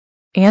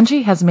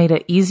Angie has made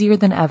it easier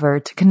than ever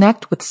to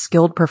connect with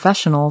skilled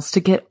professionals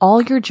to get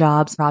all your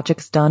jobs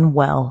projects done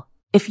well.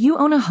 If you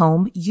own a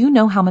home, you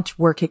know how much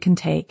work it can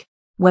take,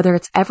 whether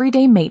it's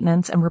everyday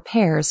maintenance and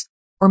repairs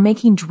or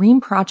making dream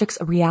projects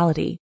a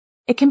reality.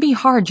 It can be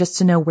hard just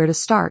to know where to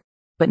start,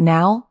 but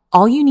now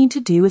all you need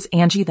to do is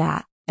Angie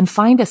that and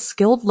find a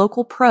skilled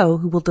local pro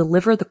who will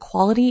deliver the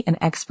quality and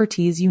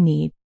expertise you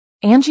need.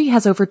 Angie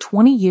has over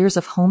 20 years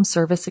of home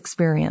service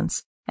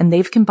experience, and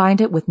they've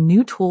combined it with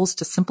new tools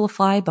to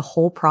simplify the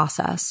whole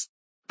process.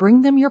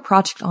 Bring them your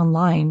project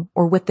online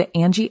or with the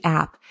Angie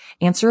app,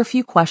 answer a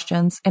few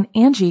questions, and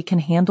Angie can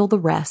handle the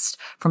rest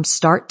from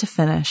start to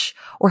finish,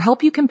 or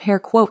help you compare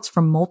quotes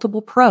from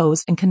multiple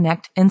pros and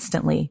connect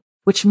instantly,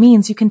 which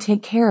means you can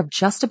take care of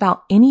just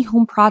about any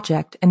home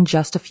project in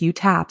just a few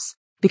taps.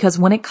 Because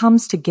when it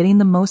comes to getting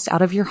the most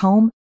out of your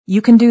home,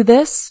 you can do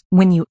this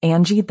when you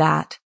Angie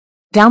that.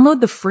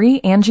 Download the free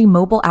Angie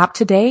mobile app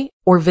today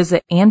or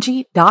visit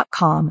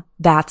Angie.com.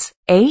 That's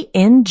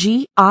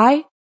ANGI.com.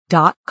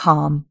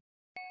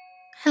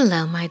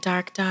 Hello, my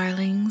dark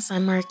darlings.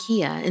 I'm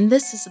Markia, and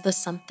this is the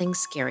Something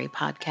Scary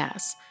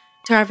podcast.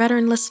 To our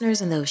veteran listeners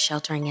and those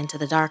sheltering into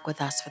the dark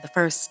with us for the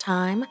first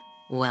time,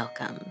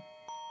 welcome.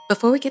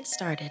 Before we get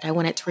started, I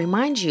wanted to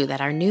remind you that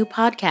our new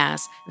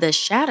podcast, The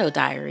Shadow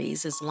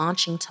Diaries, is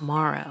launching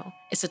tomorrow.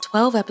 It's a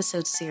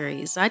 12-episode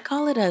series. I'd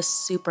call it a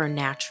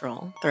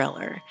supernatural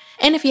thriller.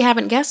 And if you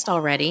haven't guessed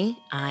already,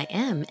 I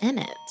am in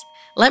it.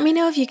 Let me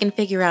know if you can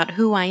figure out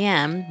who I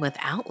am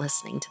without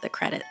listening to the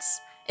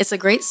credits. It's a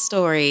great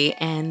story,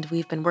 and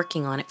we've been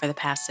working on it for the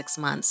past 6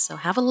 months, so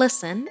have a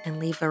listen and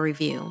leave a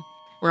review.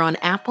 We're on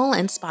Apple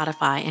and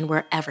Spotify and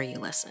wherever you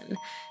listen.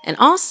 And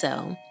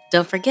also,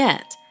 don't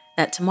forget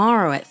that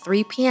tomorrow at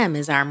 3 p.m.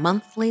 is our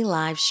monthly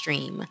live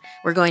stream.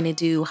 We're going to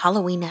do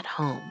Halloween at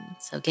home,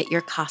 so get your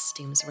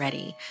costumes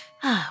ready.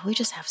 We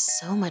just have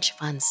so much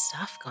fun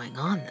stuff going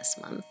on this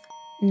month.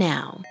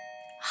 Now,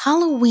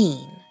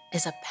 Halloween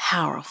is a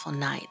powerful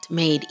night,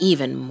 made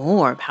even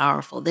more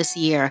powerful this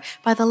year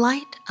by the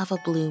light of a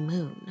blue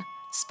moon.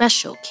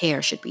 Special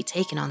care should be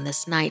taken on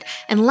this night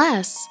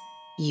unless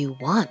you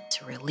want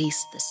to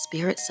release the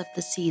spirits of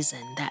the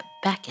season that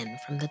beckon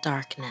from the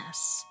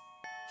darkness.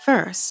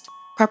 First,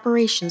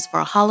 preparations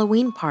for a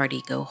Halloween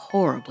party go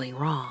horribly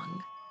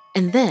wrong.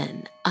 And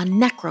then a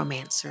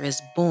necromancer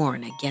is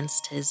born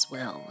against his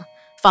will,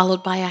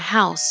 followed by a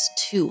house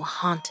too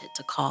haunted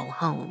to call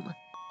home.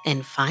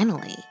 And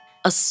finally,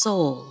 a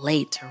soul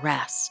laid to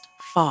rest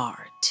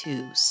far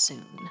too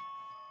soon.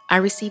 I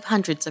receive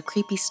hundreds of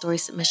creepy story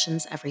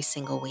submissions every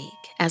single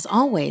week. As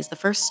always, the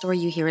first story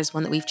you hear is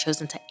one that we've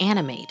chosen to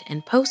animate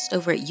and post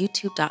over at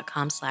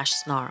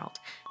youtube.com/snarled.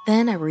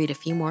 Then I read a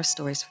few more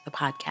stories for the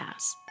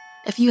podcast.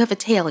 If you have a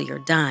tale you're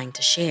dying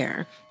to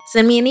share,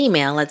 send me an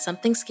email at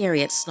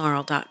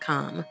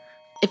somethingscary@snarl.com.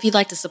 If you'd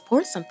like to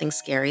support Something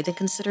Scary, then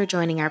consider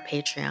joining our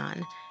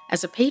Patreon.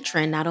 As a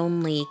patron, not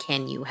only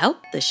can you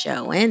help the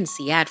show and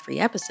see ad-free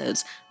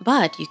episodes,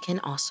 but you can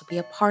also be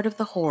a part of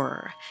the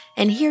horror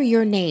and hear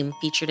your name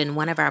featured in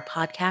one of our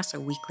podcasts or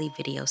weekly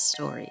video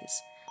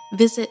stories.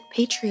 Visit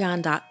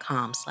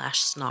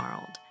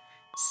patreon.com/snarled.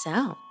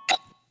 So,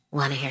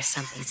 want to hear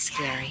something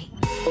scary?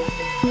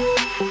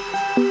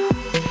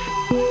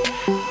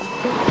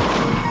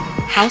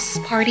 House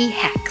Party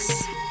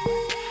Hex.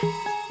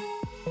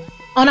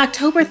 On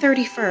October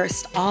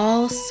 31st,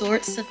 all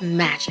sorts of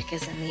magic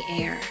is in the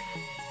air.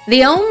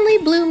 The only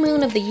blue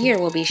moon of the year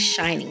will be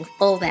shining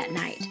full that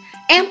night,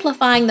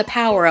 amplifying the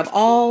power of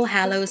All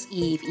Hallows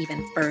Eve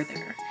even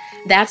further.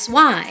 That's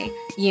why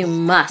you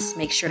must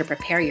make sure to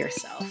prepare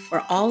yourself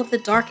for all of the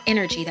dark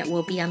energy that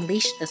will be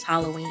unleashed this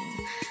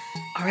Halloween,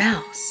 or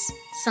else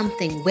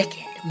something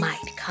wicked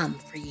might come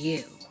for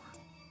you.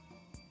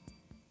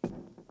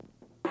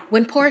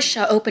 When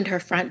Portia opened her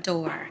front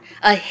door,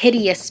 a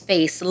hideous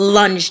face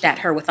lunged at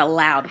her with a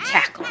loud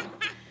cackle.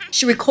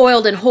 She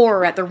recoiled in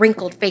horror at the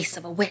wrinkled face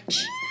of a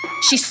witch.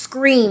 She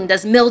screamed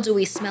as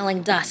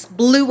mildewy-smelling dust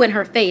blew in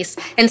her face,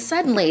 and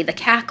suddenly the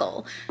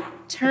cackle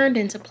turned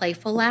into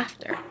playful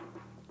laughter.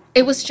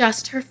 It was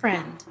just her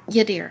friend,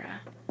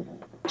 Yadira.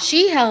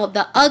 She held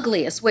the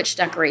ugliest witch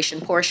decoration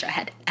Portia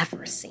had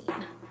ever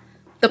seen.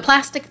 The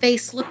plastic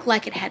face looked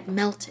like it had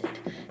melted,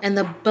 and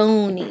the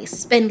bony,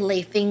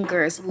 spindly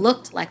fingers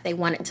looked like they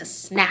wanted to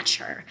snatch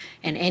her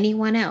and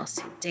anyone else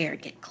who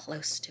dared get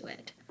close to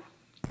it.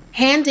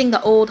 Handing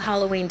the old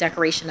Halloween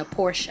decoration to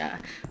Portia,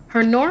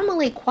 her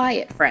normally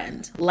quiet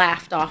friend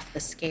laughed off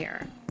the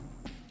scare.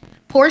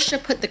 Portia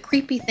put the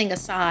creepy thing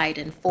aside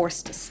and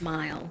forced a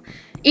smile.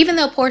 Even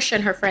though Portia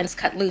and her friends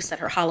cut loose at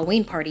her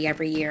Halloween party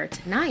every year,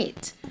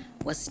 tonight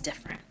was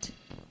different.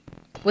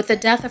 With the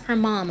death of her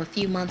mom a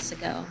few months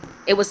ago,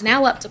 it was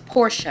now up to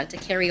Portia to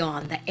carry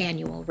on the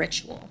annual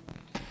ritual.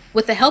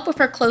 With the help of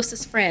her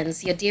closest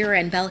friends, Yadira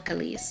and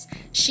Belcalis,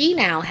 she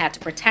now had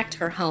to protect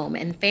her home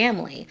and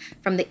family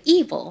from the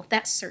evil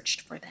that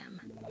searched for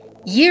them.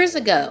 Years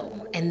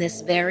ago, in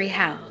this very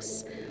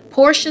house,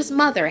 Portia's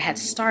mother had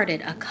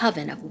started a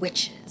coven of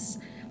witches.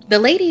 The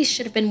ladies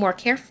should have been more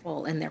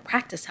careful in their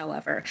practice,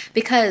 however,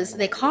 because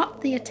they caught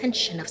the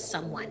attention of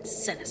someone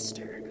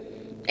sinister.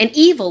 An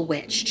evil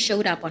witch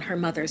showed up on her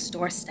mother's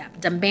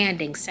doorstep,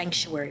 demanding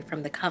sanctuary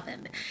from the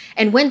coven.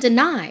 And when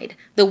denied,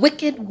 the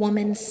wicked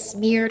woman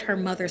smeared her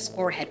mother's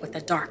forehead with a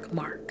dark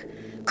mark,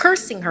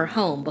 cursing her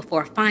home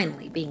before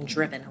finally being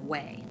driven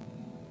away.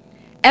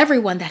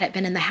 Everyone that had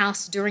been in the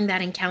house during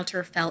that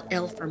encounter fell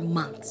ill for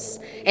months,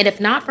 and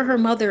if not for her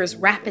mother's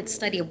rapid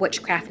study of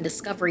witchcraft and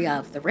discovery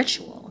of the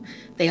ritual,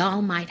 they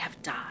all might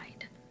have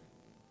died.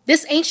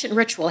 This ancient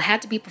ritual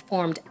had to be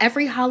performed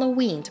every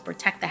Halloween to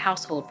protect the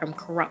household from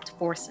corrupt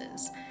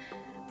forces.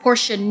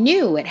 Portia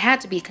knew it had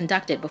to be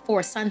conducted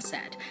before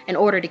sunset in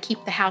order to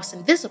keep the house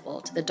invisible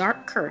to the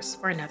dark curse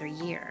for another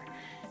year.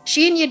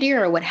 She and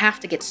Yadira would have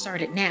to get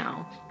started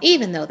now,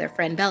 even though their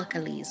friend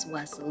Belcalis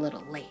was a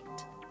little late.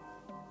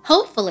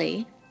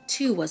 Hopefully,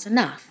 2 was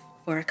enough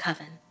for a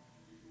coven.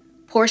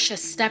 Portia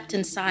stepped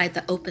inside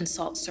the open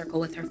salt circle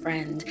with her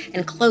friend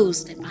and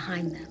closed it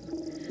behind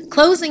them.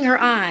 Closing her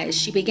eyes,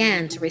 she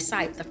began to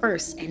recite the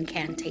first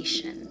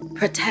incantation.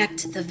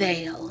 Protect the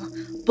veil,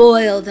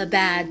 boil the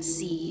bad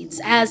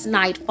seeds. As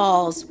night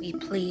falls, we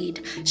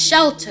plead.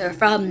 Shelter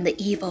from the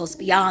evils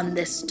beyond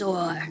this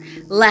door.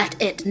 Let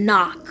it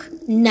knock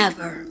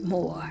never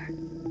more.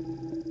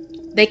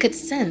 They could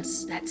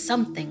sense that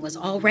something was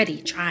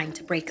already trying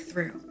to break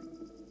through.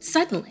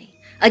 Suddenly,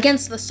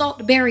 against the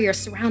salt barrier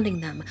surrounding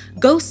them,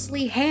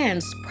 ghostly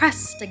hands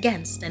pressed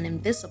against an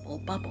invisible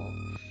bubble.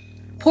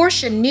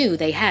 Portia knew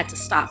they had to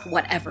stop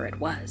whatever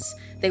it was.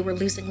 They were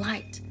losing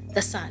light.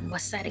 The sun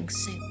was setting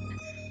soon.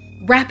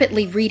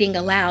 Rapidly reading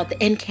aloud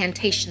the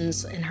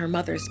incantations in her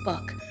mother's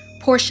book,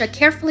 Portia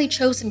carefully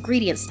chose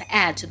ingredients to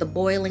add to the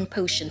boiling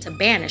potion to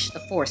banish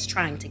the force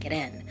trying to get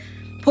in.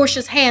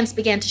 Portia's hands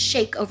began to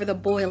shake over the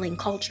boiling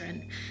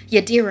cauldron.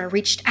 Yadira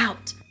reached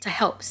out to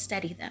help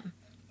steady them.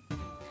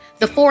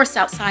 The force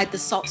outside the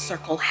salt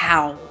circle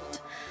howled.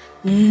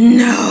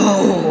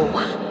 No!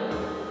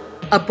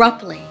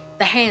 Abruptly,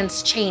 the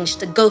hands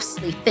changed to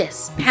ghostly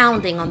fists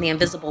pounding on the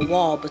invisible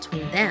wall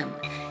between them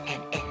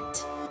and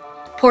it.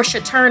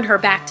 Portia turned her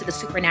back to the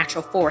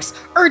supernatural force,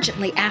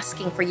 urgently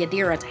asking for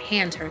Yadira to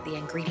hand her the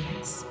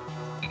ingredients.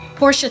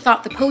 Portia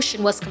thought the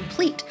potion was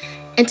complete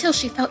until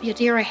she felt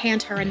Yadira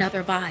hand her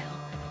another vial.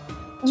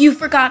 You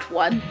forgot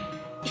one.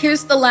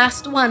 Here's the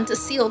last one to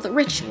seal the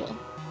ritual.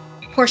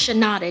 Portia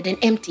nodded and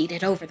emptied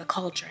it over the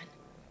cauldron.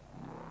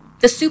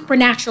 The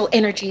supernatural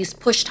energies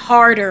pushed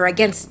harder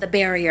against the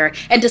barrier,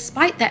 and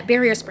despite that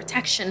barrier's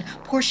protection,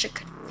 Portia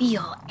could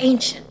feel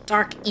ancient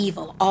dark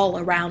evil all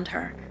around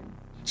her.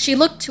 She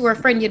looked to her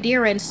friend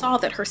Yadira and saw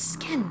that her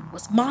skin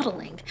was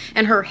mottling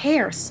and her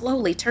hair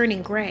slowly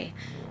turning gray.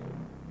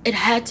 It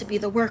had to be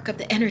the work of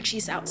the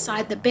energies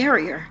outside the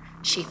barrier,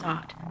 she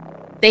thought.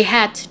 They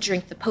had to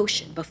drink the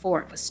potion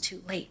before it was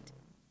too late.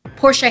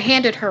 Portia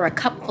handed her a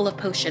cup full of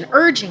potion,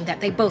 urging that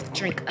they both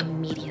drink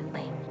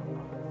immediately.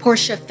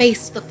 Portia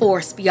faced the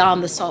force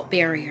beyond the salt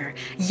barrier,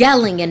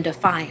 yelling in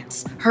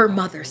defiance. Her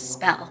mother's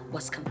spell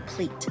was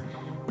complete.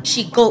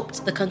 She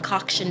gulped the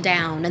concoction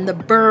down, and the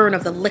burn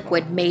of the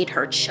liquid made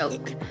her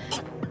choke.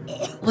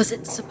 Was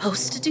it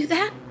supposed to do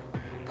that?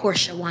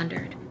 Portia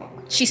wondered.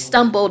 She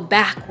stumbled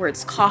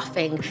backwards,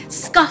 coughing,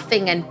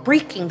 scuffing, and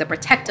breaking the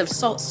protective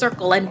salt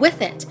circle, and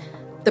with it,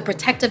 the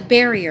protective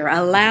barrier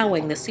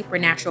allowing the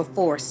supernatural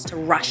force to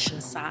rush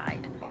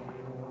inside.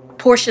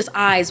 Portia's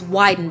eyes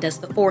widened as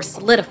the force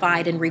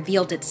solidified and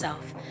revealed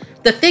itself.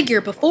 The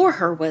figure before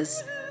her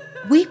was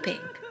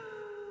weeping.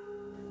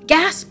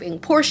 Gasping,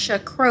 Portia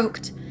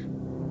croaked,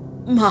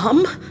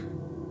 "Mom?"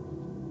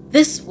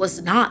 This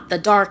was not the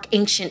dark,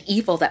 ancient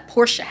evil that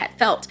Portia had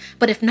felt,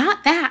 but if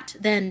not that,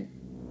 then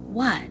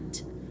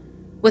what?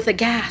 With a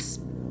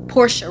gasp,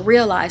 Portia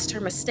realized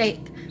her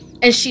mistake,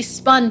 and she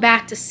spun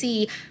back to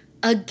see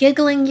a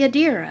giggling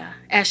Yadira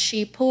as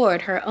she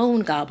poured her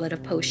own goblet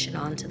of potion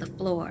onto the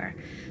floor.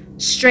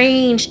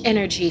 Strange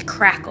energy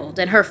crackled,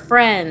 and her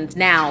friend,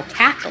 now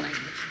cackling,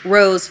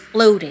 rose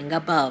floating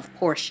above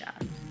Portia.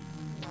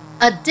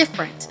 A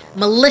different,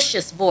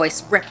 malicious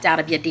voice ripped out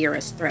of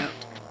Yadira's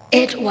throat.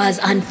 "It was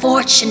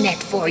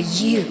unfortunate for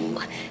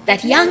you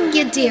that young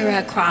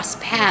Yadira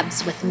crossed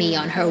paths with me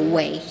on her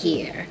way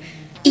here.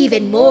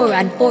 Even more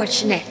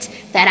unfortunate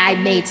that I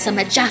made some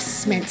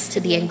adjustments to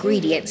the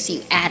ingredients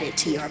you added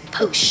to your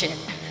potion.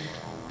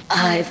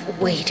 I've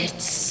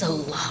waited so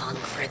long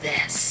for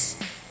this."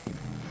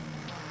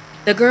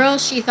 The girl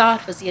she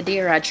thought was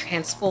Yadira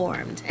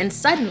transformed, and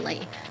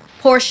suddenly,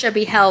 Portia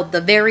beheld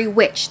the very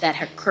witch that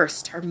had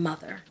cursed her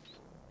mother.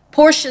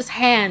 Portia's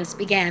hands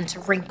began to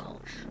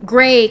wrinkle.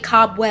 Gray,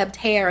 cobwebbed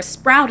hair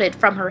sprouted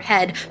from her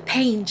head.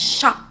 Pain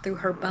shot through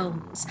her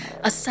bones.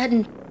 A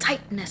sudden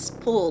tightness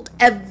pulled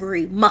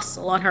every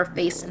muscle on her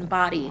face and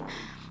body.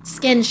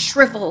 Skin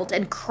shriveled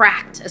and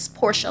cracked as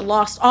Portia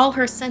lost all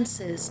her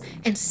senses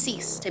and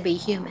ceased to be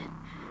human.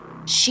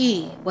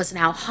 She was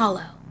now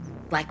hollow,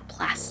 like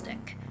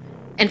plastic.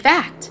 In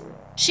fact,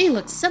 she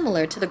looked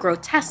similar to the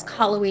grotesque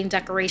Halloween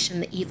decoration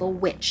the evil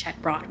witch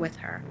had brought with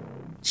her.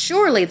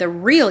 Surely the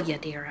real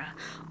Yadira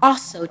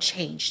also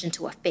changed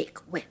into a fake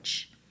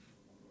witch.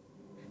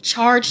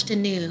 Charged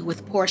anew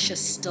with Portia's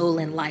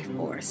stolen life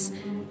force,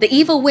 the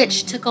evil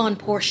witch took on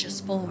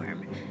Portia's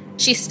form.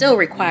 She still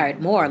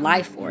required more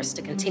life force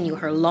to continue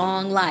her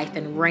long life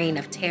and reign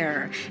of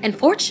terror, and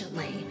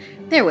fortunately,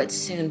 there would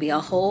soon be a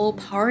whole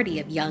party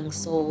of young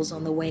souls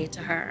on the way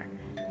to her.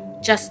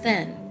 Just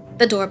then,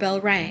 the doorbell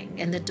rang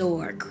and the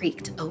door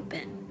creaked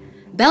open.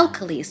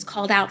 Belcalis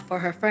called out for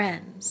her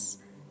friends.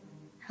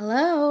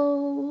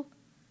 "Hello?"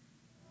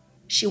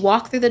 She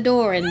walked through the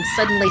door and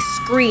suddenly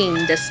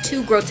screamed as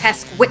two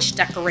grotesque witch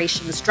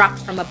decorations dropped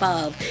from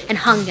above and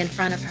hung in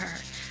front of her.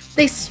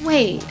 They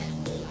swayed,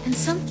 and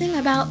something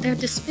about their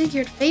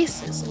disfigured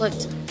faces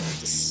looked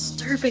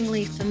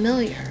disturbingly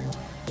familiar.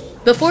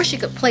 Before she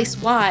could place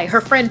why,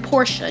 her friend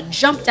Portia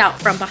jumped out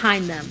from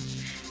behind them.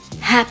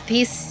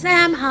 "Happy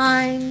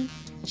Samhain!"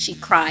 she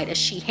cried as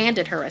she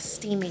handed her a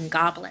steaming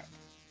goblet.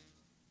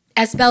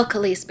 As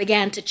Belcalis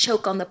began to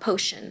choke on the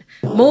potion,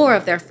 more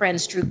of their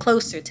friends drew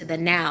closer to the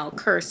now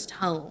cursed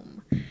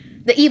home.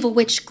 The evil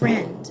witch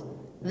grinned.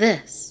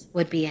 This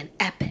would be an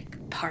epic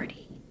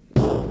party.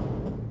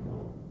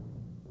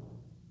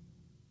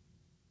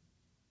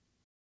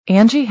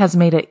 Angie has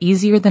made it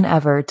easier than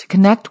ever to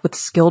connect with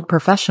skilled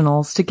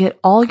professionals to get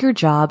all your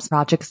jobs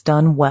projects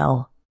done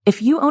well.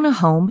 If you own a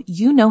home,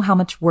 you know how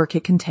much work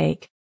it can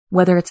take,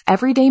 whether it's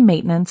everyday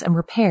maintenance and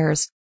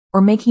repairs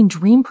or making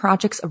dream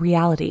projects a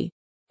reality.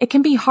 It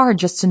can be hard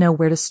just to know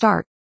where to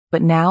start,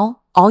 but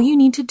now all you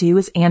need to do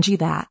is Angie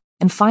that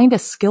and find a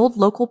skilled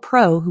local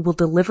pro who will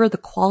deliver the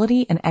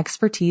quality and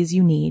expertise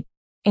you need.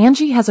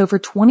 Angie has over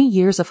 20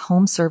 years of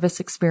home service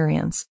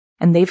experience,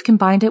 and they've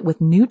combined it with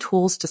new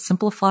tools to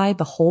simplify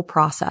the whole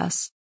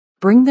process.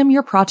 Bring them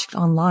your project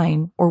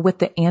online or with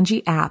the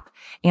Angie app,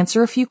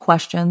 answer a few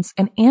questions,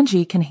 and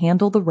Angie can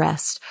handle the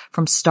rest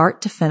from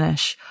start to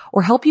finish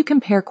or help you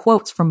compare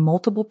quotes from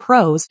multiple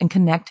pros and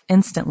connect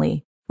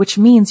instantly, which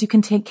means you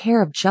can take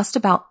care of just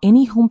about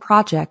any home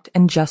project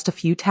in just a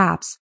few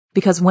taps.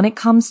 Because when it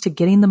comes to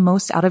getting the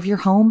most out of your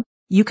home,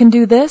 you can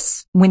do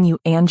this when you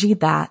Angie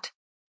that.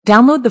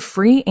 Download the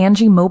free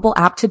Angie mobile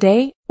app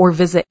today or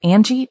visit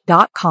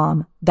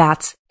Angie.com.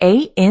 That's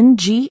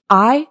ANGI.com.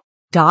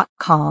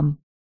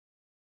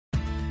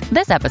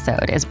 This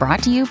episode is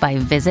brought to you by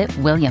Visit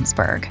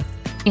Williamsburg.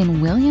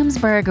 In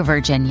Williamsburg,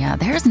 Virginia,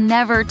 there's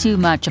never too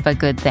much of a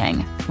good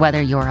thing.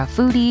 Whether you're a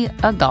foodie,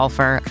 a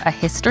golfer, a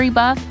history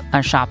buff, a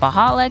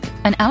shopaholic,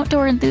 an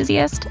outdoor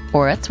enthusiast,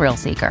 or a thrill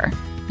seeker,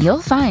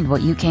 you'll find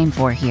what you came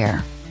for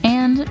here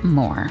and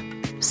more.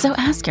 So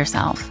ask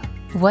yourself,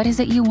 what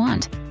is it you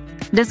want?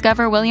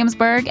 Discover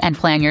Williamsburg and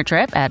plan your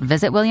trip at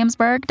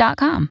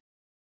visitwilliamsburg.com.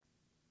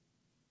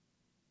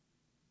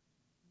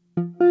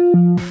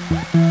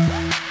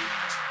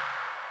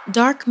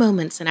 Dark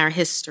moments in our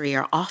history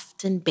are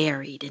often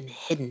buried and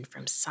hidden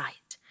from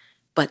sight.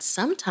 But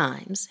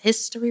sometimes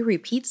history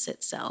repeats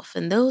itself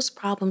and those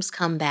problems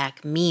come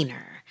back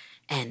meaner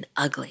and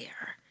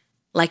uglier.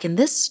 Like in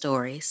this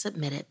story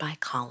submitted by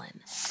Colin.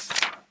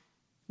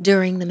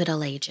 During the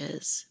Middle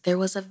Ages, there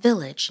was a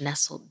village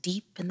nestled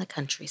deep in the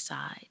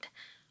countryside.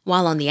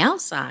 While on the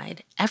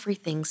outside,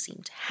 everything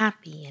seemed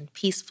happy and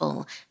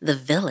peaceful, the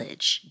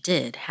village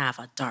did have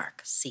a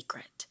dark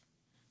secret.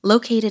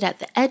 Located at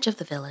the edge of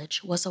the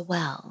village was a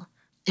well.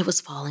 It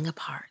was falling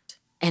apart,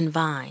 and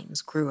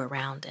vines grew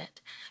around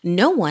it.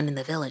 No one in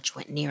the village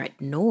went near it,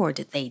 nor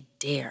did they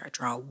dare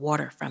draw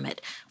water from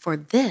it, for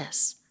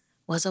this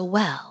was a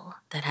well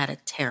that had a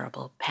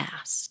terrible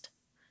past.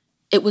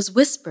 It was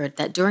whispered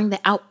that during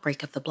the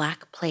outbreak of the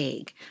Black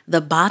Plague,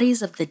 the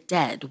bodies of the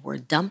dead were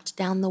dumped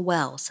down the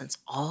well since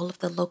all of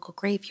the local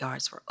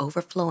graveyards were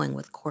overflowing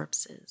with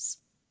corpses.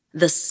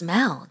 The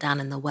smell down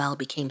in the well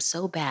became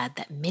so bad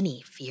that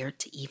many feared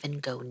to even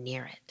go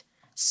near it.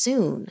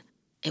 Soon,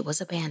 it was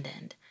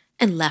abandoned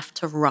and left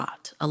to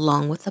rot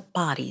along with the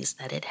bodies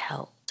that it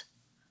held.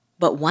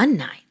 But one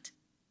night,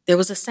 there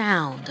was a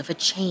sound of a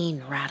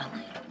chain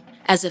rattling,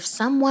 as if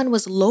someone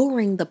was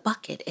lowering the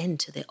bucket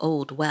into the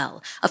old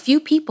well. A few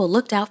people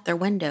looked out their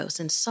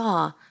windows and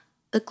saw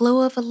the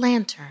glow of a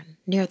lantern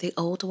near the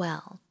old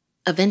well.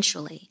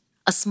 Eventually,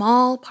 a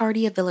small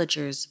party of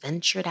villagers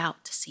ventured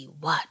out to see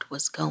what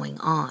was going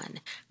on.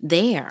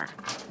 There,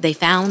 they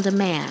found a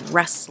man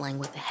wrestling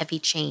with a heavy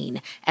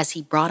chain as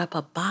he brought up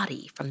a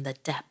body from the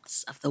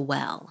depths of the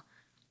well.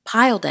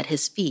 Piled at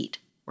his feet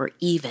were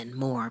even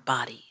more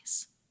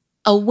bodies.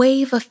 A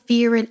wave of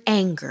fear and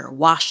anger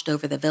washed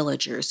over the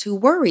villagers who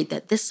worried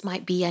that this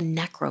might be a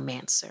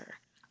necromancer,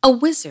 a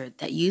wizard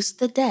that used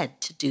the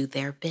dead to do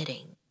their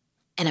bidding.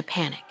 In a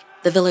panic,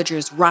 the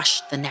villagers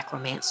rushed the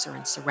necromancer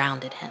and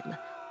surrounded him.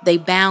 They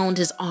bound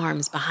his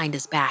arms behind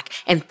his back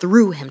and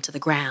threw him to the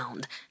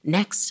ground,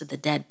 next to the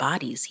dead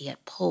bodies he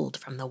had pulled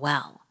from the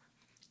well.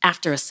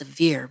 After a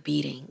severe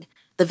beating,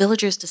 the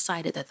villagers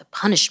decided that the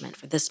punishment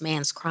for this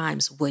man's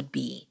crimes would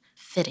be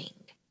fitting.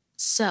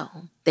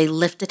 So they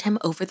lifted him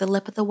over the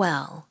lip of the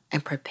well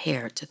and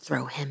prepared to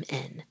throw him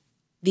in.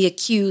 The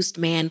accused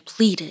man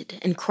pleaded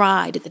and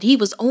cried that he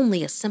was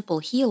only a simple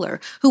healer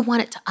who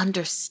wanted to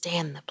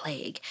understand the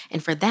plague,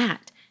 and for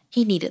that,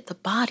 he needed the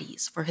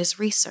bodies for his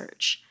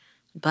research.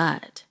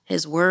 But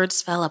his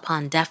words fell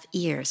upon deaf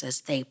ears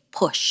as they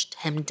pushed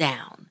him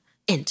down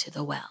into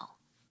the well.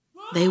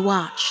 They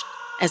watched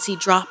as he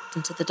dropped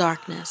into the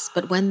darkness,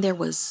 but when there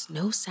was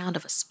no sound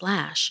of a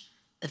splash,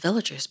 the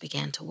villagers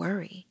began to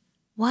worry.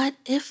 What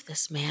if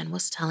this man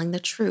was telling the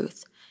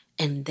truth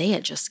and they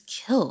had just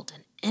killed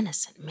an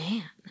innocent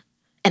man?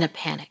 In a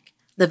panic,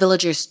 the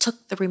villagers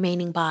took the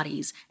remaining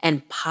bodies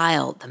and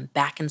piled them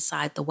back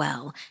inside the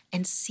well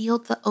and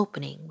sealed the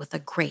opening with a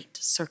great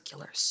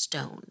circular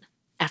stone.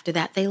 After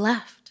that, they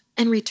left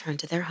and returned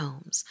to their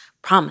homes,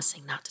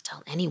 promising not to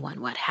tell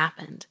anyone what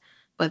happened.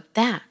 But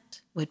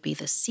that would be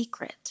the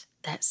secret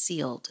that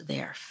sealed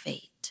their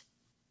fate.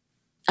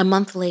 A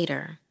month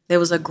later, there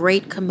was a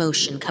great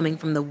commotion coming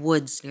from the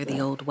woods near the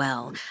old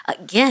well.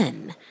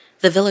 Again,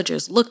 the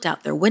villagers looked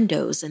out their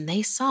windows and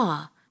they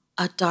saw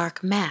a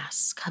dark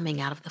mass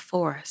coming out of the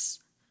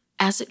forest.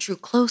 As it drew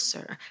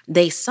closer,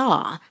 they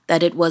saw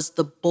that it was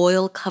the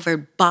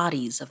boil-covered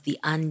bodies of the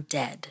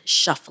undead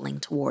shuffling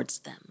towards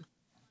them.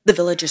 The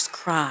villagers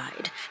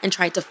cried and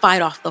tried to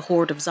fight off the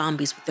horde of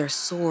zombies with their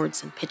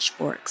swords and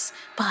pitchforks,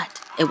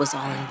 but it was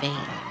all in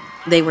vain.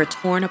 They were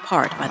torn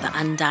apart by the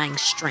undying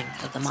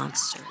strength of the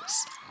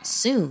monsters.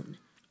 Soon,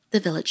 the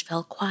village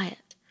fell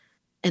quiet,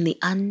 and the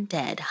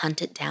undead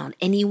hunted down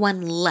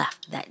anyone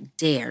left that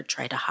dared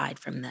try to hide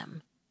from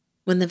them.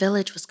 When the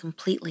village was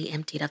completely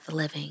emptied of the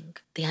living,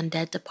 the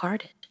undead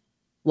departed.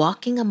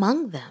 Walking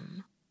among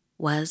them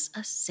was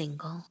a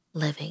single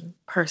living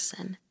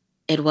person.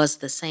 It was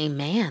the same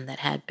man that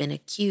had been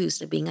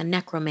accused of being a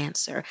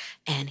necromancer,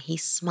 and he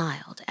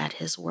smiled at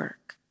his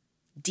work.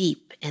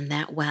 Deep in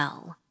that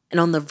well, and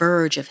on the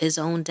verge of his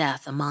own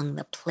death among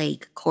the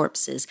plague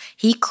corpses,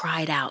 he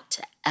cried out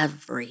to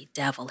every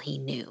devil he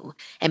knew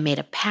and made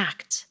a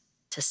pact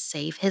to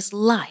save his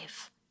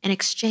life in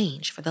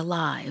exchange for the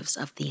lives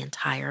of the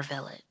entire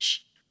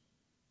village.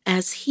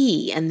 As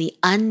he and the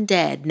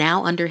undead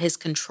now under his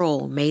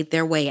control made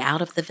their way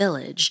out of the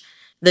village,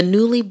 the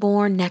newly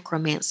born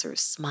necromancer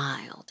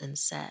smiled and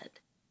said,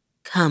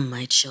 "Come,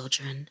 my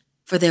children,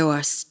 for there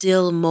are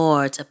still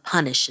more to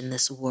punish in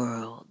this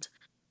world.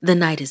 The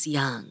night is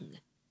young,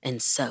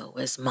 and so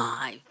is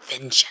my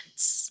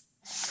vengeance."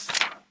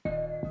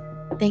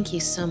 Thank you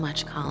so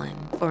much,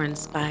 Colin, for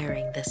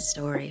inspiring this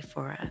story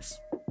for us.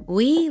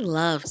 We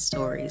love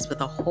stories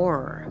with a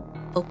horror,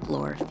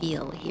 folklore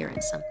feel here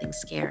in Something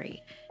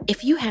Scary.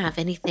 If you have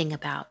anything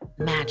about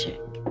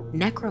magic,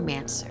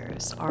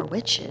 necromancers, or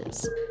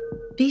witches,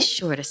 be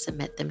sure to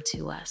submit them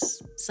to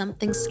us,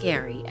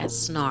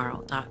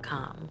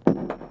 somethingscary@snarl.com.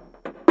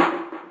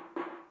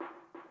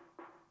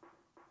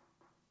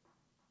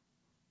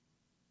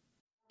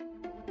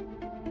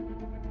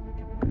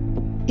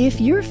 If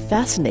you're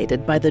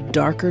fascinated by the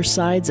darker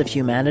sides of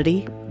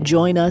humanity,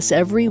 join us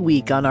every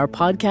week on our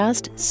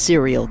podcast,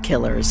 Serial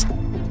Killers,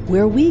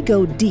 where we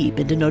go deep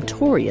into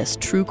notorious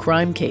true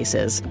crime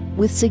cases.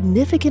 With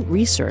significant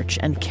research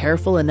and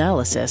careful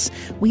analysis,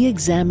 we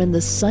examine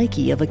the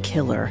psyche of a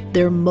killer,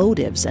 their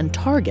motives and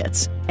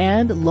targets,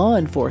 and law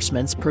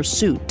enforcement's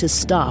pursuit to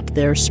stop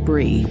their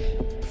spree.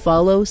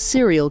 Follow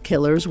Serial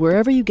Killers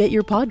wherever you get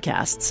your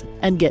podcasts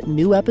and get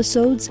new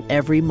episodes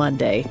every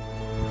Monday.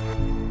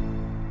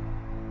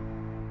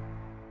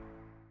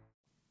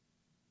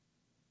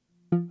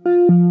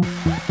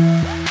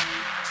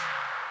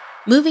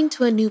 Moving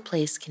to a new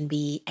place can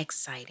be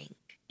exciting,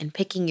 and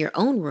picking your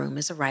own room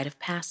is a rite of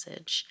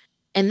passage.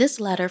 In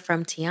this letter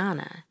from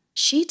Tiana,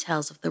 she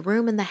tells of the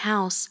room in the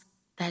house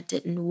that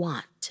didn't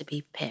want to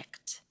be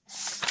picked.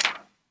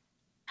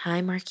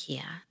 Hi,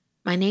 Markia.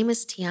 My name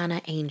is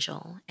Tiana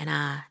Angel, and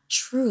a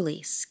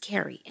truly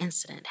scary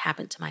incident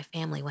happened to my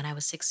family when I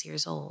was 6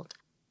 years old.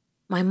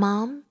 My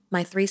mom,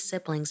 my 3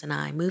 siblings, and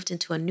I moved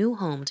into a new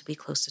home to be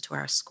closer to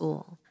our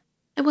school.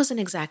 It wasn't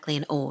exactly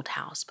an old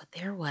house, but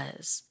there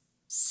was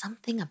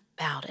something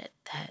about it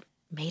that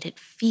made it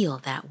feel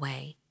that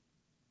way.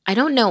 I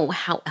don't know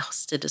how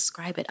else to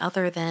describe it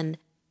other than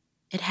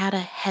it had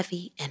a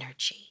heavy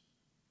energy.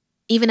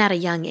 Even at a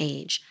young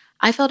age,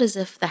 I felt as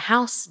if the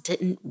house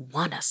didn't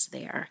want us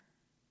there.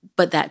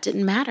 But that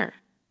didn't matter.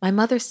 My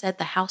mother said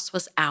the house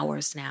was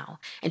ours now,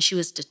 and she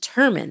was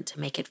determined to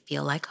make it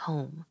feel like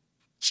home.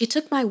 She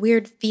took my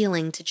weird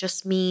feeling to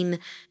just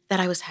mean that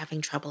I was having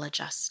trouble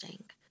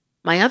adjusting.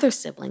 My other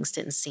siblings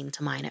didn't seem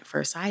to mind at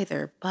first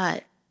either,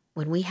 but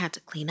when we had to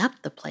clean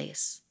up the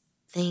place,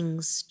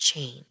 things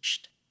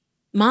changed.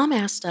 Mom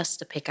asked us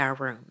to pick our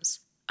rooms.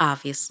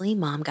 Obviously,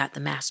 Mom got the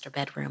master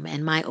bedroom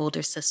and my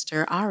older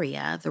sister,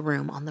 Aria, the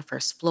room on the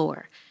first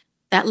floor.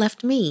 That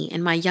left me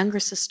and my younger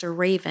sister,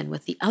 Raven,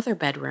 with the other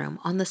bedroom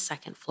on the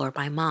second floor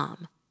by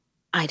Mom.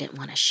 I didn't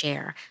want to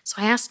share,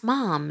 so I asked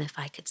Mom if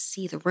I could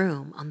see the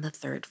room on the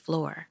third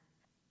floor.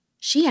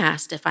 She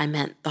asked if I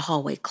meant the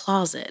hallway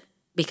closet,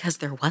 because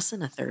there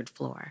wasn't a third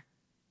floor.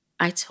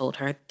 I told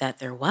her that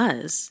there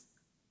was,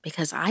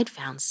 because I'd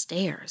found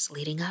stairs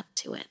leading up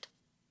to it.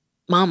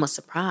 Mom was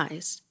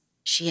surprised.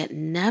 She had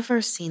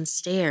never seen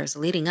stairs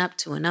leading up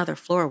to another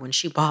floor when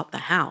she bought the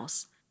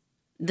house.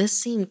 This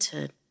seemed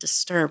to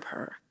disturb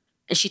her,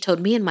 and she told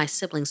me and my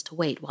siblings to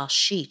wait while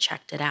she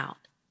checked it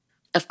out.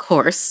 Of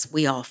course,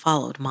 we all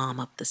followed Mom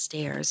up the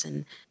stairs,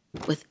 and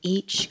with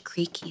each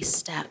creaky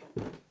step,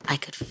 I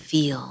could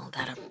feel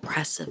that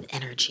oppressive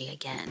energy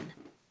again.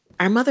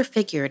 Our mother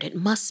figured it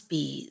must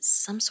be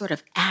some sort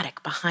of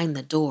attic behind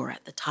the door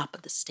at the top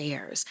of the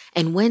stairs,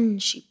 and when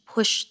she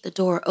pushed the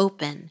door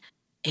open,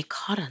 it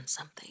caught on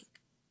something.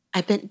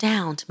 I bent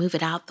down to move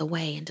it out the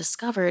way and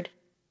discovered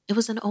it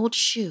was an old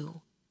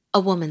shoe, a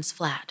woman's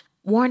flat,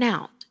 worn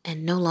out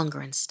and no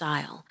longer in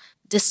style,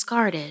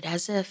 discarded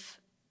as if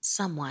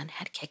someone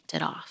had kicked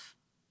it off.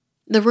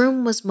 The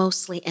room was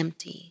mostly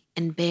empty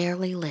and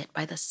barely lit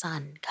by the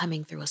sun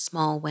coming through a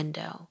small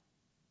window.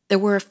 There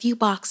were a few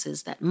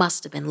boxes that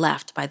must have been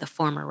left by the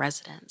former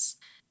residents.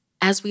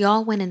 As we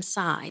all went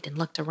inside and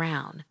looked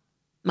around,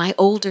 my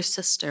older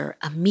sister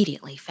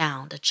immediately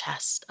found a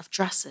chest of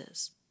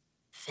dresses.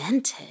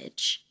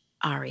 Vintage,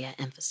 Aria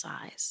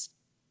emphasized.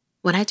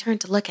 When I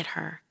turned to look at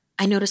her,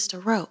 I noticed a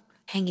rope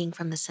hanging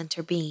from the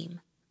center beam.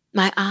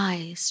 My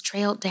eyes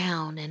trailed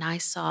down and I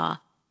saw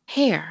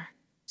hair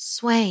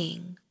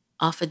swaying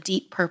off a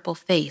deep purple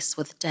face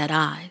with dead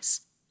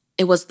eyes.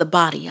 It was the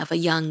body of a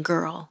young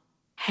girl,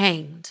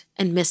 hanged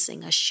and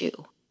missing a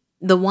shoe,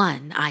 the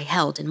one I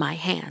held in my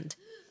hand.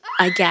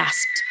 I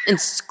gasped and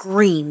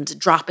screamed,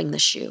 dropping the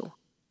shoe.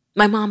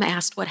 My mom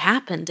asked what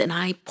happened, and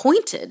I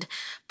pointed,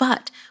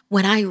 but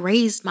when I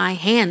raised my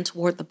hand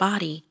toward the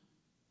body,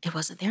 it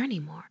wasn't there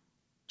anymore,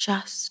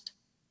 just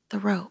the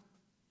rope.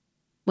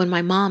 When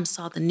my mom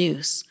saw the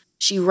noose,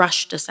 she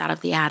rushed us out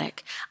of the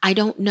attic. I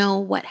don't know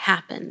what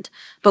happened,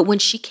 but when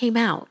she came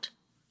out,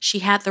 she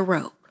had the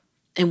rope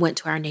and went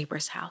to our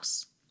neighbor's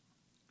house.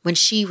 When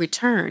she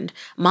returned,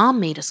 Mom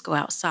made us go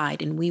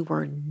outside, and we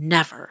were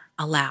never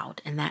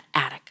allowed in that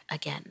attic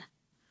again.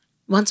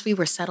 Once we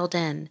were settled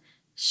in,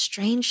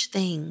 strange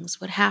things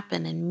would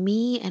happen in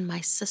me and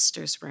my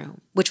sister's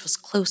room, which was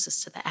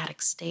closest to the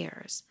attic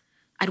stairs.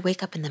 I'd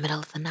wake up in the middle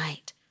of the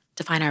night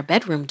to find our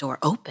bedroom door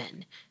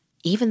open,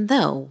 even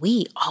though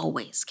we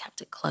always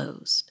kept it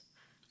closed.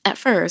 At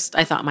first,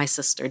 I thought my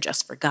sister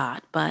just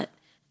forgot, but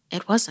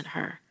it wasn't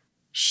her.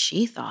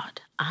 She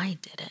thought I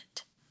did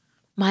it.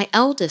 My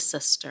eldest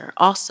sister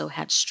also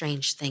had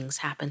strange things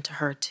happen to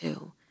her,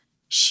 too.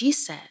 She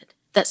said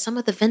that some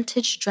of the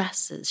vintage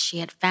dresses she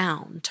had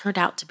found turned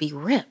out to be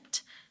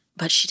ripped,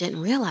 but she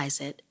didn't realize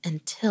it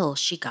until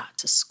she got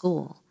to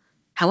school.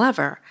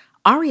 However,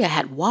 Aria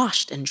had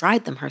washed and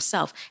dried them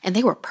herself, and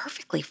they were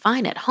perfectly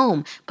fine at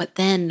home, but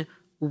then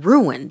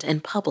ruined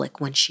in public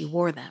when she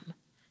wore them.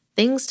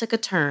 Things took a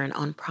turn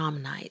on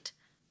prom night.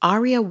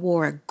 Aria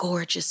wore a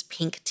gorgeous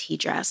pink tea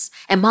dress,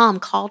 and Mom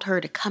called her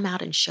to come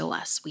out and show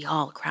us. We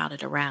all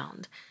crowded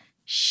around.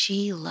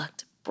 She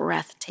looked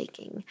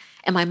breathtaking,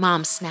 and my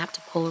mom snapped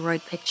a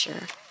Polaroid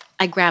picture.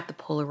 I grabbed the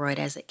Polaroid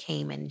as it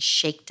came and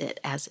shaked it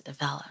as it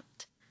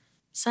developed.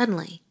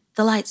 Suddenly,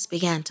 the lights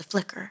began to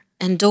flicker,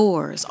 and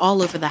doors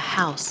all over the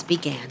house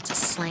began to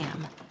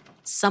slam.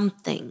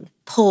 Something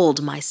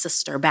pulled my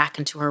sister back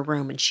into her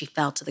room, and she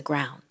fell to the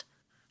ground.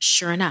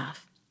 Sure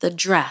enough, the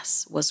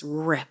dress was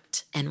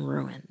ripped and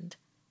ruined.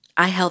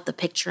 I held the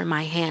picture in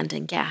my hand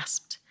and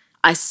gasped.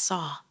 I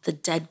saw the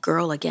dead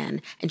girl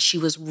again, and she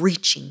was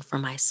reaching for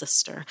my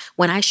sister.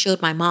 When I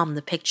showed my mom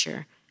the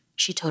picture,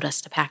 she told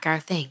us to pack our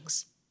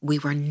things. We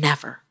were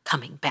never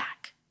coming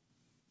back.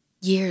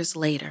 Years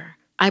later,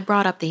 I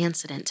brought up the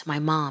incident to my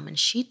mom, and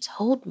she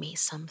told me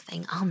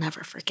something I'll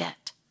never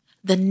forget.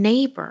 The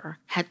neighbor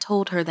had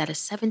told her that a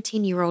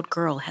 17-year-old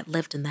girl had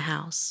lived in the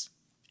house.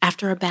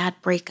 After a bad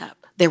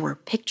breakup, there were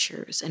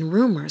pictures and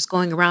rumors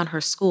going around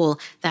her school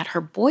that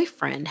her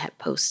boyfriend had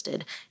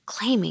posted,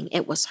 claiming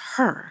it was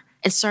her,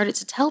 and started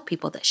to tell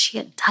people that she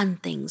had done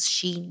things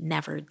she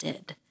never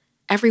did.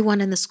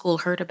 Everyone in the school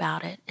heard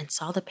about it and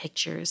saw the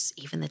pictures,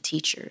 even the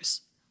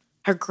teachers.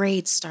 Her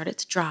grades started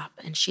to drop,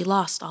 and she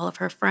lost all of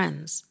her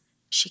friends.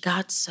 She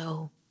got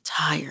so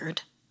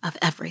tired of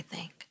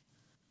everything.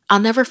 I'll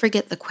never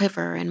forget the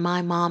quiver in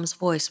my mom's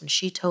voice when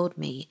she told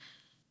me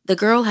the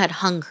girl had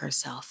hung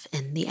herself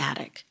in the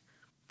attic.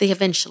 They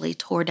eventually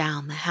tore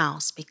down the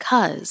house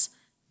because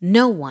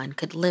no one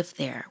could live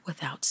there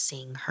without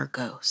seeing her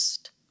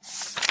ghost.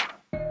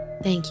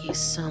 Thank you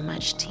so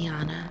much,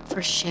 Tiana,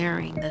 for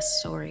sharing this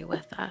story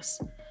with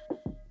us.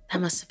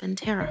 That must have been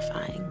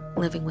terrifying,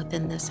 living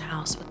within this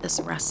house with this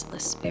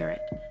restless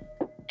spirit,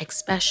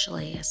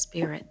 especially a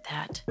spirit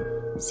that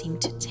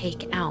seemed to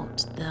take out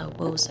the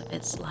woes of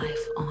its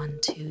life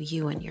onto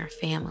you and your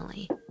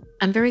family.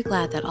 I'm very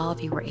glad that all of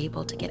you were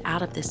able to get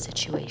out of this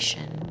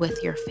situation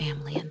with your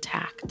family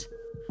intact.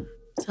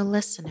 So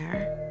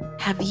listener,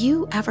 have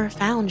you ever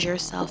found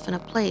yourself in a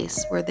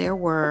place where there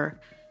were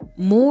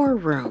more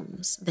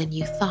rooms than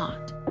you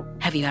thought?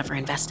 Have you ever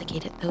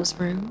investigated those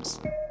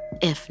rooms?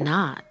 If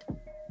not,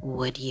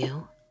 would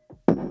you?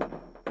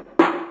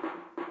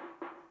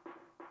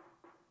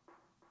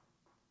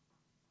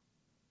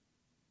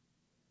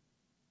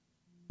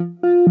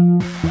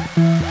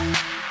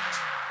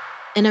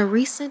 In a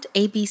recent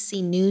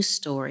ABC News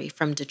story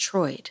from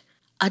Detroit,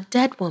 a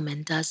dead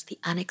woman does the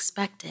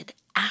unexpected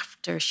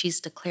after she's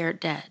declared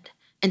dead,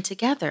 and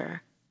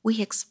together we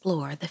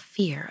explore the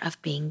fear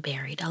of being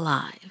buried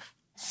alive.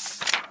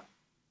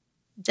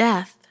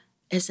 Death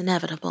is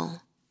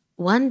inevitable.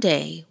 One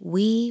day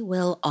we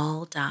will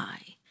all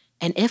die,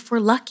 and if we're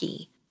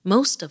lucky,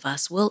 most of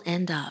us will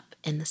end up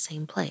in the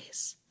same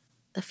place,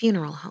 the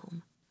funeral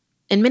home.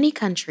 In many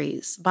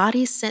countries,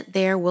 bodies sent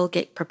there will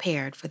get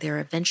prepared for their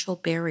eventual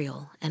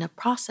burial in a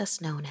process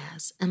known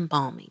as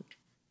embalming.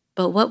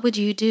 But what would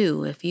you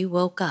do if you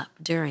woke up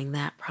during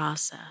that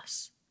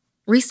process?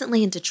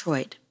 Recently in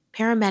Detroit,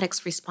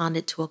 paramedics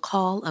responded to a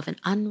call of an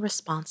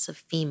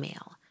unresponsive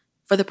female.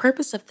 For the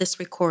purpose of this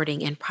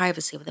recording and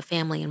privacy of the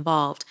family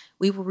involved,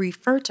 we will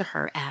refer to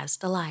her as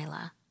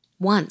Delilah.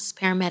 Once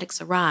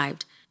paramedics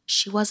arrived,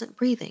 she wasn't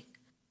breathing,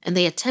 and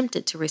they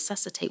attempted to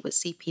resuscitate with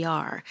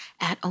CPR.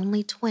 At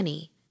only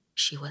 20,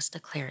 she was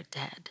declared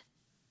dead.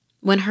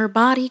 When her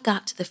body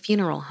got to the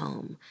funeral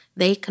home,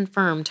 they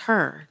confirmed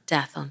her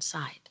death on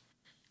site.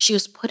 She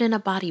was put in a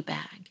body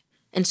bag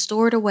and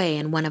stored away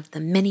in one of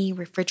the many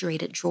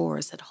refrigerated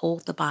drawers that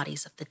hold the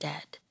bodies of the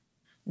dead.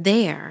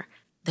 There,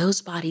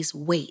 those bodies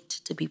wait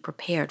to be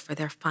prepared for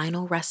their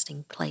final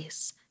resting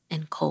place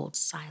in cold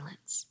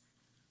silence.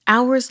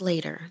 Hours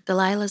later,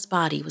 Delilah's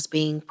body was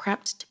being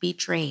prepped to be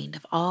drained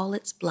of all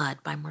its blood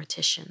by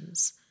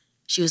morticians.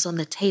 She was on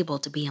the table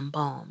to be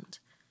embalmed.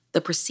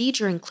 The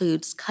procedure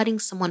includes cutting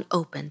someone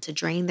open to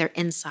drain their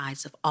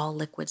insides of all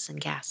liquids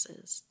and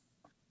gases.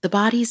 The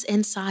body's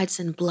insides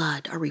and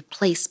blood are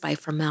replaced by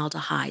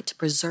formaldehyde to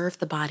preserve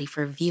the body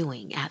for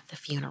viewing at the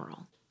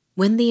funeral.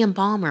 When the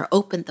embalmer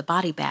opened the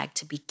body bag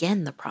to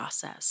begin the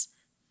process,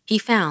 he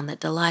found that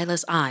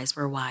Delilah's eyes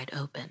were wide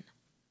open.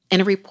 In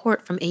a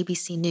report from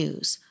ABC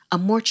News, a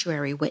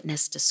mortuary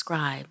witness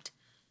described,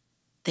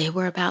 "They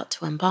were about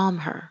to embalm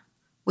her,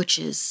 which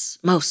is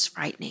most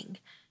frightening.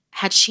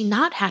 Had she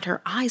not had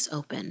her eyes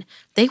open,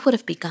 they would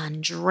have begun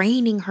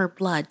draining her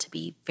blood, to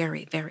be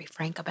very, very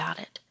frank about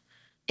it.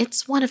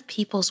 It's one of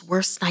people's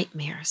worst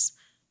nightmares,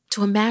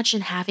 to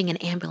imagine having an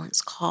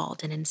ambulance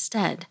called and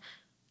instead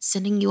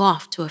sending you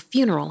off to a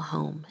funeral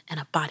home in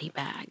a body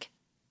bag."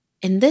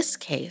 In this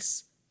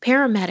case,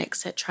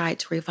 paramedics had tried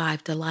to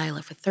revive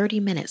Delilah for 30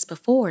 minutes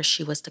before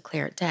she was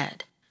declared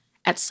dead.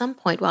 At some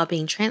point while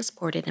being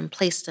transported and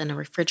placed in a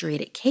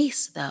refrigerated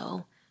case,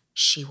 though,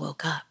 she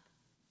woke up.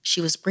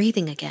 She was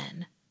breathing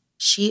again.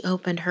 She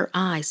opened her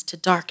eyes to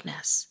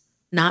darkness,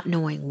 not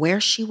knowing where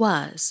she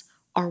was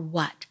or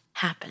what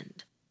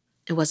happened.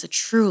 It was a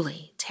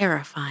truly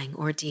terrifying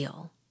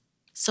ordeal.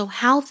 So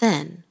how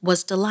then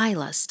was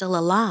Delilah still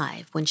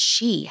alive when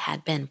she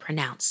had been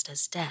pronounced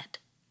as dead?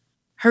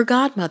 Her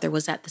godmother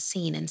was at the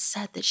scene and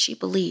said that she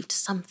believed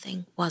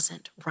something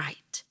wasn't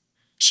right.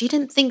 She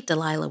didn't think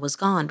Delilah was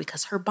gone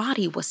because her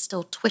body was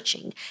still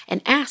twitching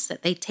and asked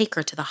that they take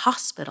her to the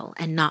hospital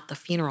and not the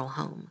funeral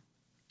home.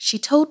 She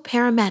told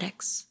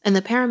paramedics, and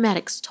the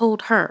paramedics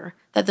told her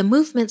that the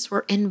movements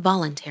were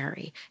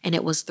involuntary and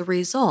it was the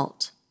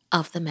result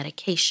of the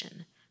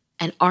medication.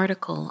 An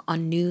article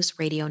on News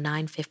Radio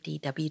 950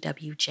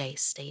 WWJ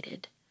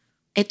stated.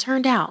 It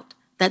turned out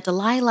that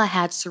Delilah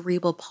had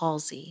cerebral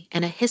palsy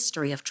and a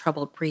history of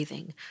troubled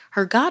breathing.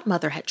 Her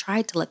godmother had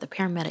tried to let the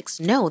paramedics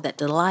know that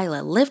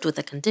Delilah lived with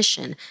a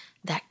condition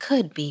that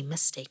could be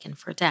mistaken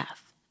for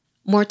death.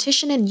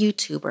 Mortician and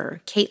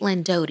YouTuber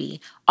Caitlin Doty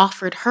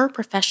offered her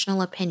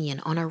professional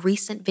opinion on a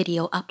recent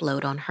video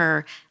upload on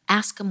her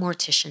Ask a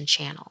Mortician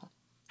channel.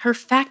 Her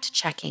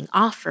fact-checking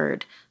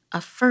offered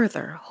a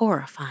further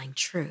horrifying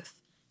truth,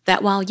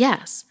 that while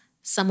yes,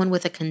 someone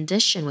with a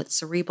condition with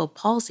cerebral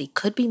palsy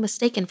could be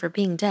mistaken for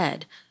being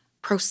dead,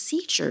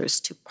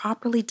 procedures to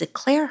properly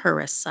declare her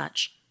as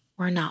such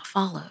were not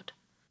followed.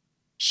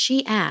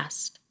 She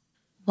asked,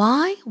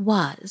 why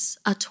was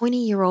a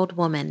 20-year-old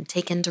woman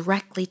taken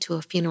directly to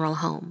a funeral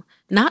home,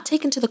 not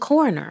taken to the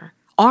coroner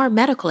or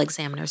medical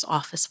examiner's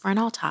office for an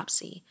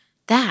autopsy?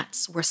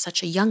 That's where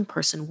such a young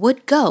person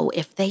would go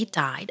if they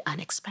died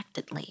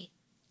unexpectedly.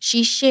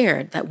 She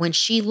shared that when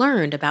she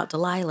learned about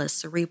Delilah's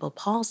cerebral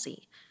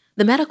palsy,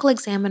 the medical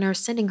examiner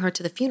sending her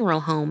to the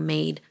funeral home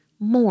made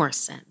more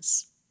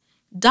sense.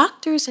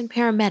 Doctors and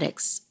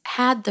paramedics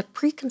had the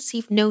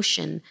preconceived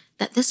notion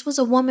that this was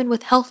a woman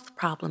with health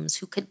problems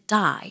who could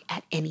die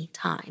at any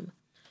time.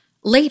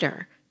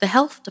 Later, the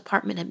health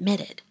department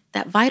admitted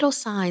that vital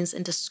signs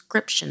and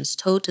descriptions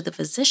told to the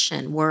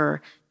physician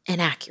were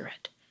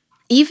inaccurate.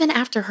 Even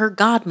after her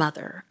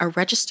godmother, a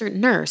registered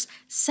nurse,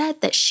 said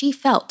that she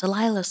felt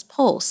Delilah's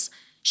pulse,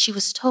 she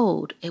was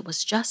told it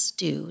was just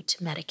due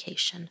to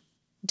medication.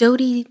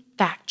 Doty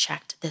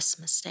fact-checked this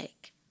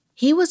mistake.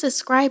 He was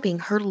ascribing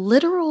her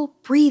literal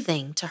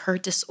breathing to her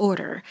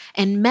disorder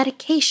and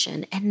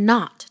medication and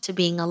not to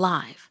being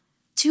alive.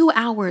 2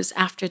 hours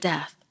after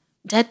death,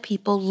 dead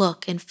people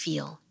look and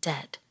feel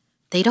dead.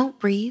 They don't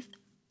breathe,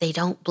 they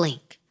don't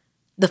blink.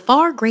 The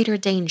far greater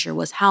danger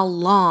was how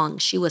long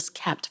she was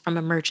kept from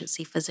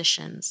emergency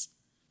physicians.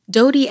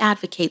 Doty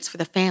advocates for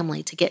the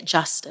family to get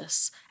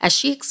justice. As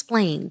she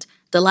explained,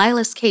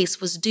 Delilah's case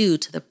was due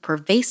to the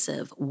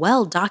pervasive,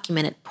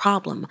 well-documented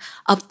problem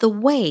of the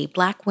way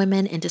Black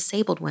women and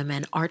disabled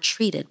women are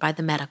treated by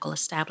the medical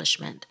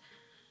establishment.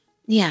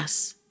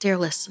 Yes, dear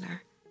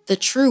listener, the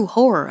true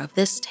horror of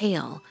this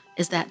tale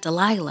is that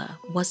Delilah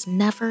was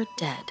never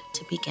dead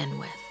to begin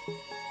with.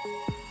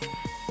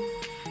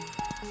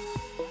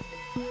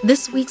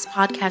 This week's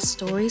podcast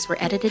stories were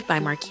edited by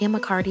Markia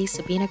McCarty,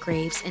 Sabina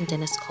Graves, and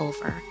Dennis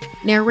Culver.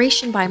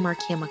 Narration by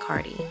Markia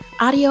McCarty.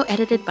 Audio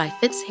edited by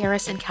Fitz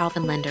Harris and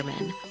Calvin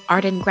Linderman.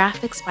 Art and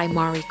graphics by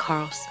Mari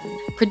Carlson.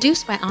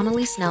 Produced by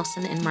Annalise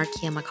Nelson and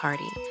Markia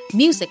McCarty.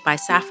 Music by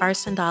Sapphire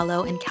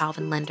Sandalo and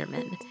Calvin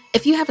Linderman.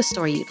 If you have a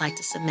story you'd like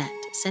to submit,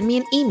 send me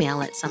an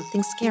email at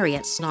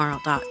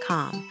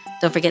somethingscary@snarled.com.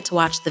 Don't forget to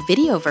watch the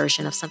video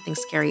version of Something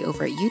Scary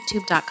over at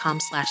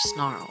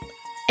youtube.com/snarled.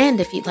 And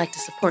if you'd like to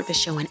support the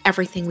show and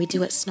everything we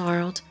do at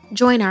Snarled,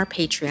 join our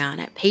Patreon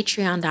at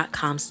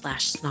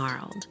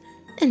patreon.com/snarled.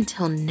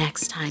 Until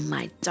next time,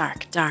 my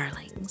dark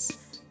darlings,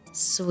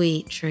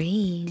 sweet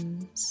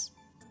dreams.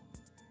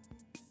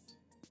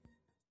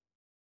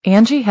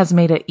 Angie has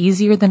made it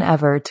easier than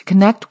ever to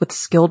connect with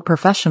skilled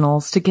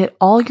professionals to get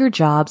all your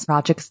jobs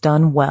projects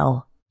done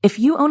well. If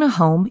you own a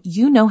home,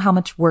 you know how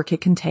much work it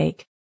can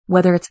take,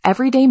 whether it's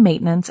everyday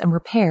maintenance and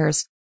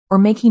repairs or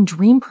making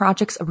dream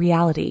projects a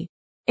reality.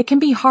 It can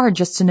be hard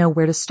just to know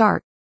where to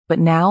start, but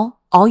now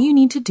all you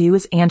need to do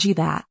is Angie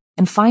that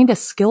and find a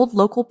skilled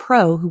local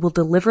pro who will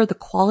deliver the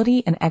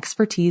quality and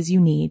expertise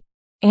you need.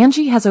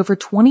 Angie has over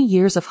 20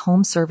 years of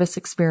home service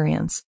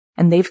experience,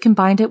 and they've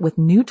combined it with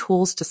new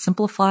tools to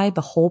simplify the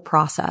whole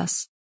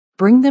process.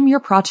 Bring them your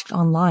project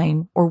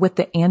online or with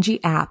the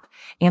Angie app,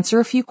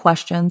 answer a few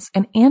questions,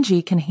 and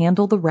Angie can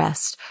handle the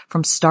rest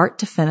from start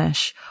to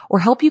finish or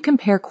help you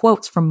compare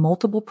quotes from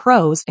multiple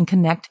pros and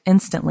connect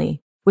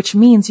instantly, which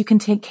means you can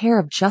take care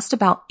of just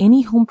about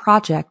any home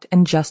project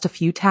in just a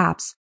few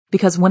taps.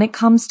 Because when it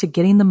comes to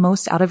getting the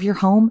most out of your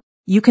home,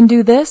 you can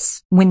do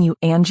this when you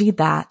Angie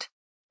that.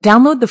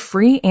 Download the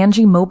free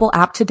Angie mobile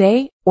app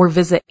today or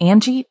visit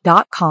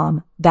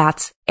Angie.com.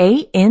 That's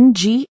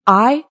ANGI.com.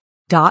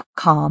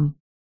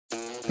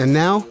 And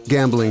now,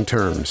 gambling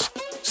terms.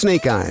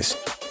 Snake eyes.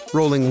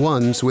 Rolling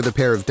ones with a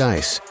pair of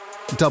dice.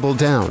 Double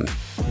down.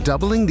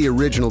 Doubling the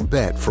original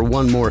bet for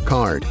one more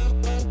card.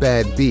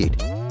 Bad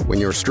beat. When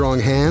your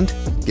strong hand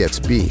gets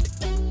beat.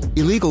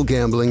 Illegal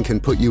gambling can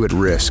put you at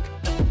risk.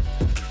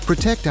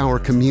 Protect our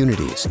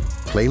communities.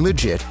 Play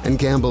legit and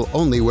gamble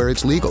only where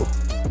it's legal.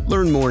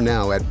 Learn more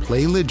now at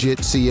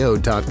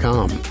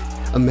playlegitco.com.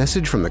 A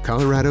message from the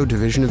Colorado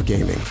Division of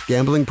Gaming.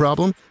 Gambling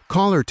problem?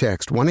 Call or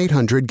text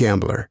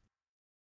 1-800-GAMBLER.